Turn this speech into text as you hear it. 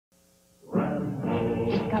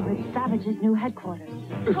discovered Savage's new headquarters.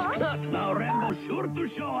 It's cut now, Rambo's sure to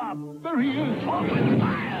show up. There he is, open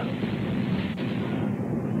fire.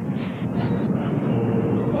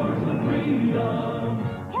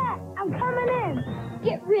 Cat, I'm coming in.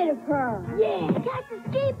 Get rid of her. Yeah, Cat's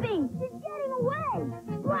escaping. She's getting away.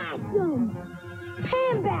 Blast him. Pay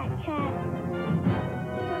him back, Cat.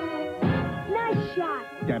 Nice shot.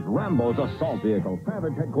 Get Rambo's assault vehicle,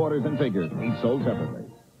 Savage headquarters and figures, each sold separately.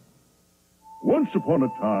 Once upon a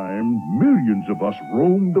time, millions of us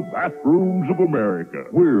roamed the bathrooms of America.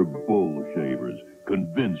 We're bull shavers,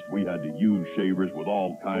 convinced we had to use shavers with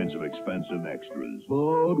all kinds of expensive extras.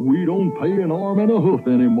 But we don't pay an arm and a hoof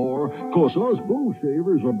anymore, 'cause us bull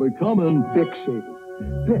shavers are becoming Bic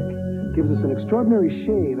shavers. Bic gives us an extraordinary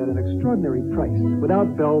shave at an extraordinary price,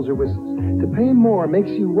 without bells or whistles. To pay more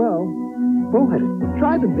makes you, well, bullheaded.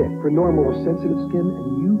 Try the Bic for normal or sensitive skin,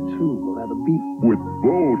 and you too will have a beat. With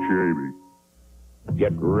bull shaving.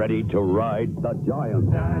 Get ready to ride the Giant.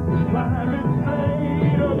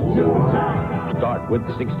 Start with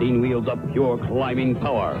 16 wheels of pure climbing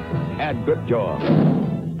power. Add grip jaw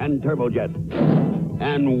and turbojet.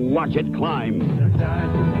 And watch it climb.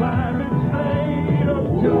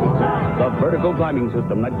 The vertical climbing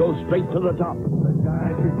system that goes straight to the top.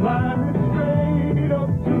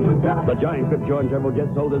 The Giant grip jaw and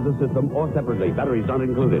turbojet sold as a system or separately. Batteries not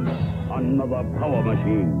included. Another power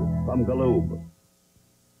machine from Galoob.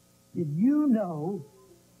 Did you know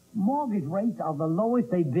mortgage rates are the lowest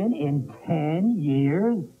they've been in 10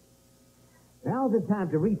 years? Now's the time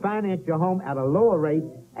to refinance your home at a lower rate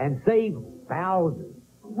and save thousands.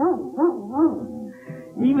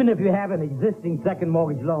 Even if you have an existing second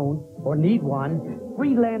mortgage loan or need one,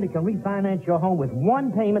 Freelander can refinance your home with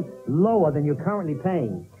one payment lower than you're currently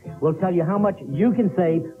paying. We'll tell you how much you can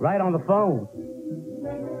save right on the phone.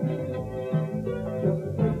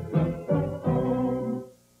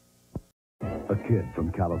 A kid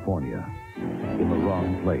from California, in the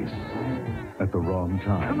wrong place, at the wrong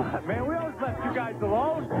time. Come on, man, we always left you guys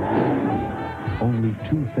alone. Only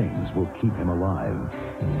two things will keep him alive.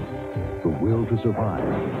 The will to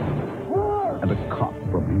survive, and a cop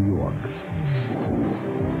from New York.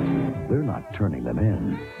 They're not turning them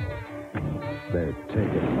in. They're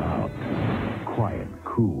taking them out. Quiet,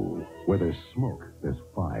 cool. Where there's smoke, there's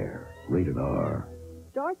fire. Rated R.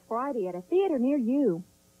 Starts Friday at a theater near you.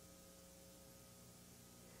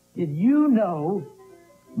 Did you know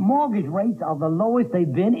mortgage rates are the lowest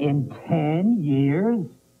they've been in 10 years?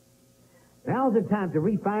 Now's the time to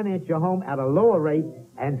refinance your home at a lower rate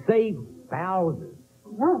and save thousands.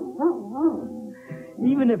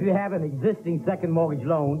 Even if you have an existing second mortgage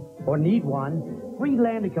loan or need one,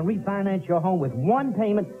 Freelander can refinance your home with one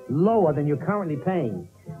payment lower than you're currently paying.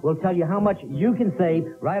 We'll tell you how much you can save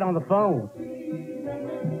right on the phone.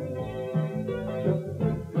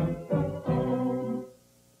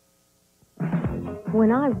 When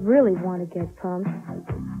I really want to get pumped,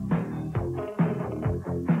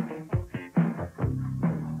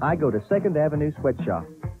 I go to 2nd Avenue Sweatshop.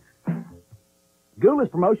 Goula's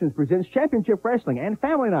Promotions presents Championship Wrestling and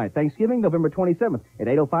Family Night, Thanksgiving, November 27th at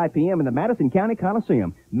 8:05 p.m. in the Madison County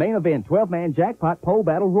Coliseum. Main event, 12-man jackpot pole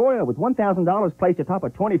battle royal with $1,000 placed atop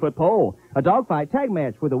a 20-foot pole. A dogfight tag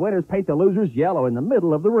match where the winners paint the losers yellow in the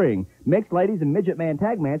middle of the ring. Mixed ladies and midget man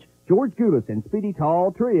tag match, George Goulas and Speedy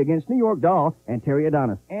Tall Tree against New York Doll and Terry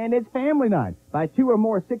Adonis. And it's Family Night. Buy 2 or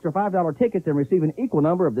more $6 or $5 tickets and receive an equal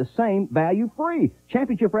number of the same value free.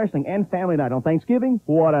 Championship Wrestling and Family Night on Thanksgiving.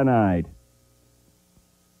 What a night.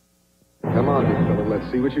 Come on, big fella,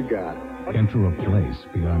 let's see what you got. Enter a place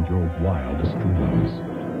beyond your wildest dreams.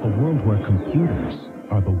 A world where computers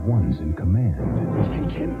are the ones in command.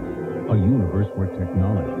 A universe where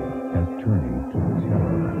technology has turned to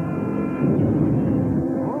terror.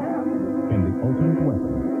 And the ultimate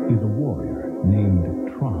weapon is a warrior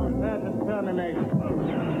named Tron.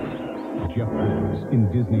 Jeff Bridges in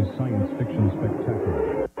Disney's science fiction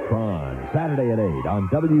spectacular. Tron, Saturday at 8 on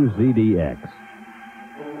WZDX.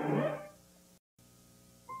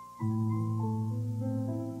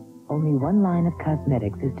 Only one line of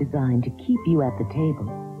cosmetics is designed to keep you at the table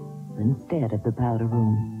instead of the powder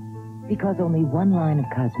room. Because only one line of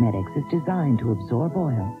cosmetics is designed to absorb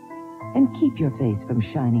oil and keep your face from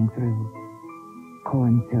shining through.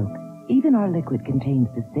 Corn Silk. Even our liquid contains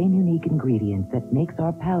the same unique ingredients that makes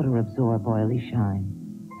our powder absorb oily shine.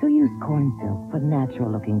 So use Corn Silk for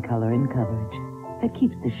natural-looking color and coverage that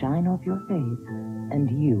keeps the shine off your face and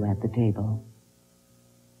you at the table.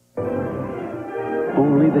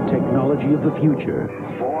 Only the technology of the future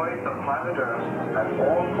return at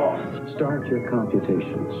all costs. Start your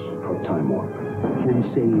computations for Time Warp and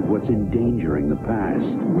save what's endangering the past.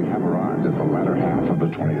 We have arrived at the latter half of the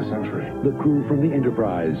 20th century. The crew from the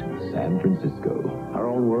Enterprise, San Francisco. Our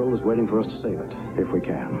own world is waiting for us to save it, if we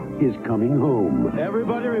can. Is coming home.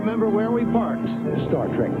 Everybody remember where we parked. Star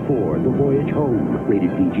Trek IV, The Voyage Home,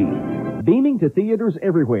 rated PG. Beaming to theaters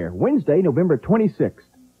everywhere, Wednesday, November 26th.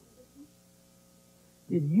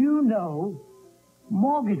 Did you know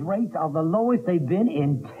mortgage rates are the lowest they've been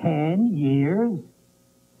in 10 years?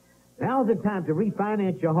 Now's the time to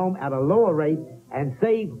refinance your home at a lower rate and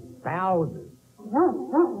save thousands.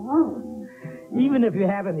 Even if you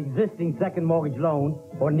have an existing second mortgage loan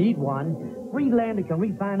or need one, Freelander can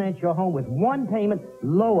refinance your home with one payment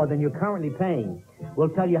lower than you're currently paying. We'll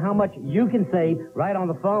tell you how much you can save right on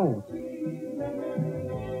the phone.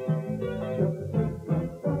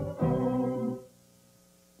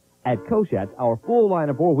 At Koshat's, our full line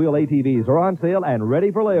of four-wheel ATVs are on sale and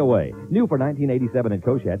ready for layaway. New for 1987 at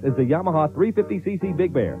Koshat's is the Yamaha 350cc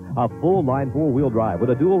Big Bear, a full-line four-wheel drive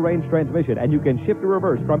with a dual-range transmission, and you can shift or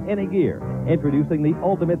reverse from any gear. Introducing the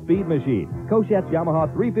ultimate speed machine, Koshat's Yamaha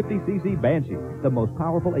 350cc Banshee, the most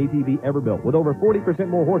powerful ATV ever built, with over 40%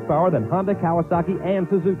 more horsepower than Honda, Kawasaki, and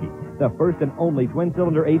Suzuki. The first and only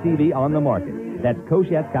twin-cylinder ATV on the market. That's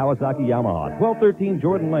Koshat's Kawasaki Yamaha, 1213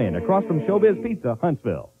 Jordan Lane, across from Showbiz Pizza,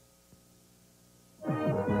 Huntsville.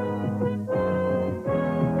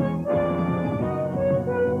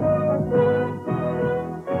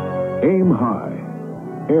 Aim high.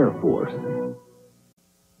 Air Force.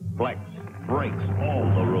 Flex breaks all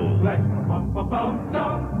the rules. Flex,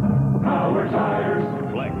 power tires.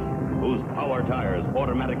 Flex, whose power tires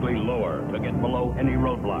automatically lower to get below any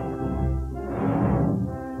roadblock.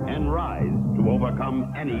 And rise to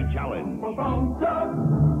overcome any challenge.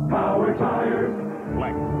 Power tires.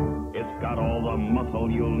 Flex, it's got all the muscle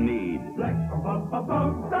you'll need. Flex,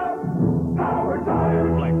 power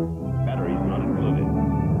tires. Flex, batteries not included.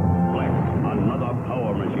 Flex, another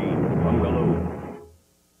power machine from Galoob.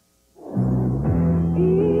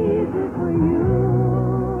 Easy for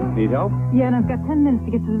you. Need help? Yeah, and I've got 10 minutes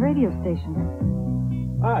to get to the radio station.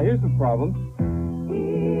 Here's the problem.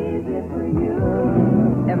 Easy for you.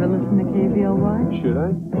 Ever listen to KVLY? Should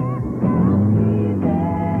I?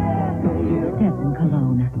 Stetson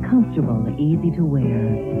Cologne. Comfortable, easy to wear.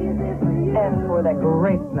 And for that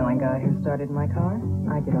great smelling guy who started my car,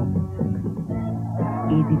 I get off at 6.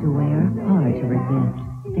 Easy to wear, hard to resist.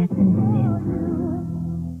 Stetson Smith.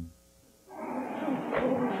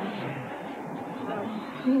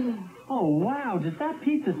 Oh, wow, does that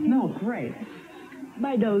pizza smell great?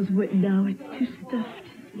 My nose wouldn't know. It's too stuffed.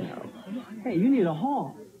 No. Hey, you need a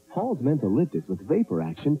Hall. Hall's Mentholyptics with vapor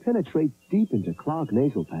action penetrates deep into clogged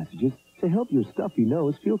nasal passages to help your stuffy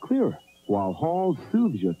nose feel clearer, while Hall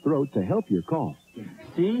soothes your throat to help your cough.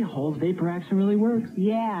 See, Hall's vapor action really works.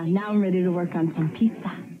 Yeah, now I'm ready to work on some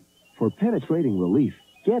pizza. For penetrating relief,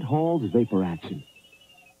 get Hall's vapor action.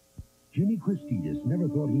 Jimmy Christidis never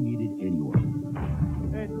thought he needed anyone.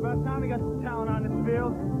 Hey, it's about time we got some talent on this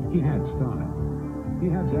field. He had style. He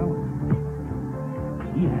had talent.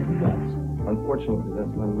 He had guts. Unfortunately,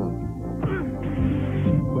 that's not enough.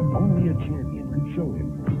 But only a champion could show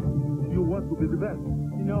him. You want to be the best.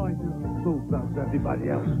 You know I do. So does everybody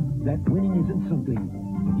else. That winning isn't something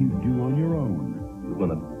you do on your own. You're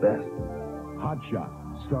one of the best. Hot Shot,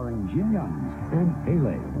 starring Jim Youngs and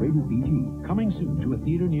Pele, rated PG. Coming soon to a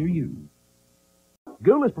theater near you.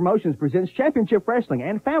 Goulas Promotions presents Championship Wrestling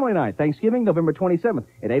and Family Night, Thanksgiving, November 27th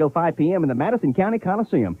at 8:05 p.m. in the Madison County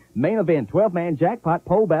Coliseum. Main event, 12-man jackpot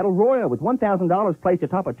pole battle royal with $1,000 placed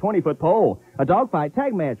atop a 20-foot pole. A dogfight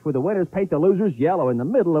tag match where the winners paint the losers yellow in the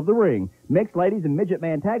middle of the ring. Mixed ladies and midget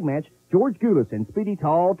man tag match, George Goulas and Speedy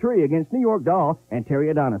Tall Tree against New York Doll and Terry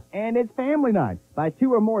Adonis. And it's Family Night. Buy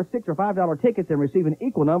 2 or more $6 or $5 tickets and receive an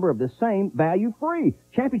equal number of the same value free.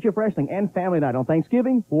 Championship Wrestling and Family Night on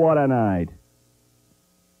Thanksgiving. What a night.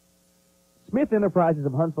 Smith Enterprises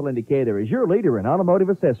of Huntsville and Decatur is your leader in automotive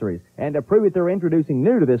accessories. And to prove it, they're introducing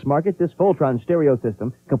new to this market this Voltron stereo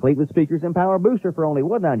system, complete with speakers and power booster for only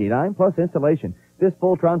 $199 plus installation. This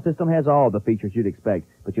Voltron system has all the features you'd expect,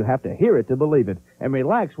 but you have to hear it to believe it. And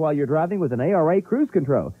relax while you're driving with an ARA cruise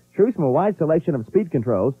control. Choose from a wide selection of speed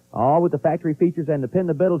controls, all with the factory features and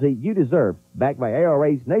dependability you deserve, backed by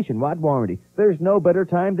ARA's nationwide warranty. There's no better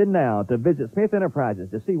time than now to visit Smith Enterprises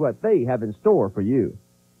to see what they have in store for you.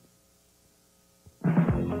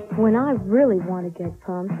 When I really want to get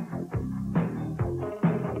pumped,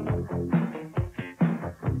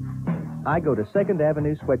 I go to 2nd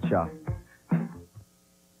Avenue Sweatshop.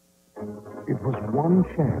 It was one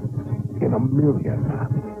chance in a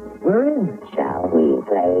million. We're in. Shall we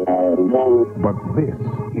play a game? But this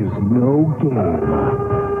is no game.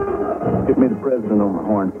 Get me the president on the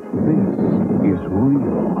horn. This is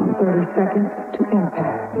real. 30 seconds to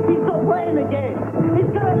impact. He's still playing the game. He's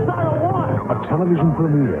gonna start a war. A television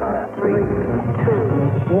premiere.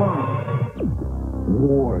 3, 2, 1.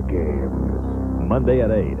 War Games. Monday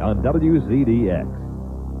at 8 on WZDX.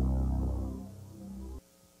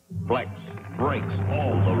 Flex breaks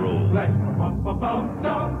all the rules. Flex,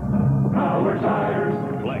 Power Tires.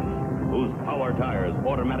 Flex, whose power tires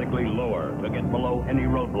automatically lower to get below any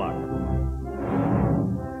roadblock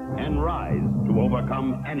and rise to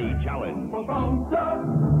overcome any challenge.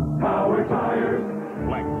 Power Tires.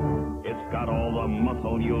 Flex, it's got all the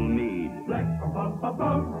muscle you'll need. Flex, Power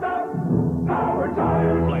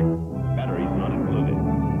Tires. Flex, batteries not included.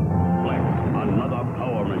 Flex, another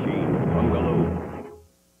power machine from Galoob.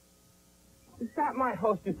 Is that my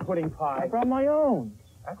Hostess pudding pie? I brought my own.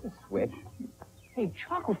 That's a switch. Hey,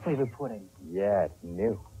 chocolate flavored pudding. Yeah, it's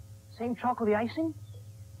new. Same chocolatey icing?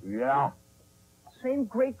 Yeah. Same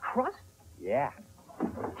great crust? Yeah.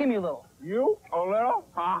 Give me a little. You? A little?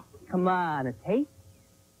 Huh? Come on, a taste?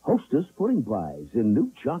 Hostess pudding pies in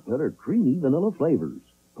new chocolate or creamy vanilla flavors.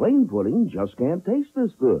 Plain pudding just can't taste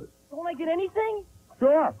this good. Don't I get anything?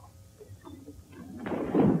 Sure.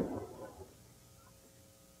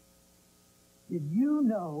 Did you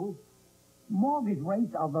know mortgage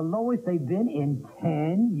rates are the lowest they've been in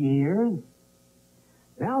 10 years?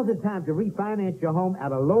 Now's the time to refinance your home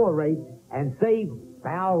at a lower rate and save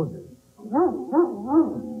thousands.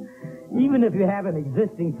 Even if you have an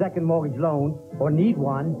existing second mortgage loan or need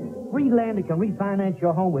one, Freelander can refinance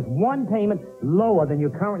your home with one payment lower than you're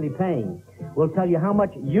currently paying. We'll tell you how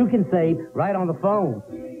much you can save right on the phone.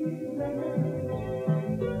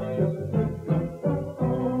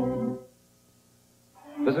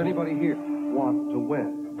 Does anybody here want to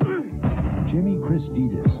win? Jimmy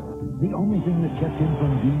Christidis, the only thing that kept him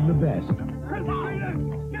from being the best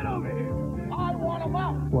Get over here. I want him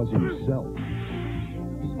out. was himself.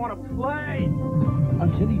 Just want to play.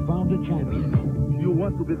 Until he found a champion You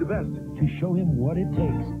want to be the best. to show him what it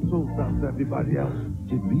takes So does everybody else.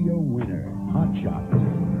 to be a winner. Hot Shot.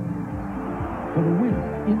 For the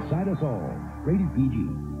winner, Inside Us All. Rated PG.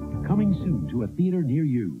 Coming soon to a theater near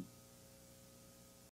you.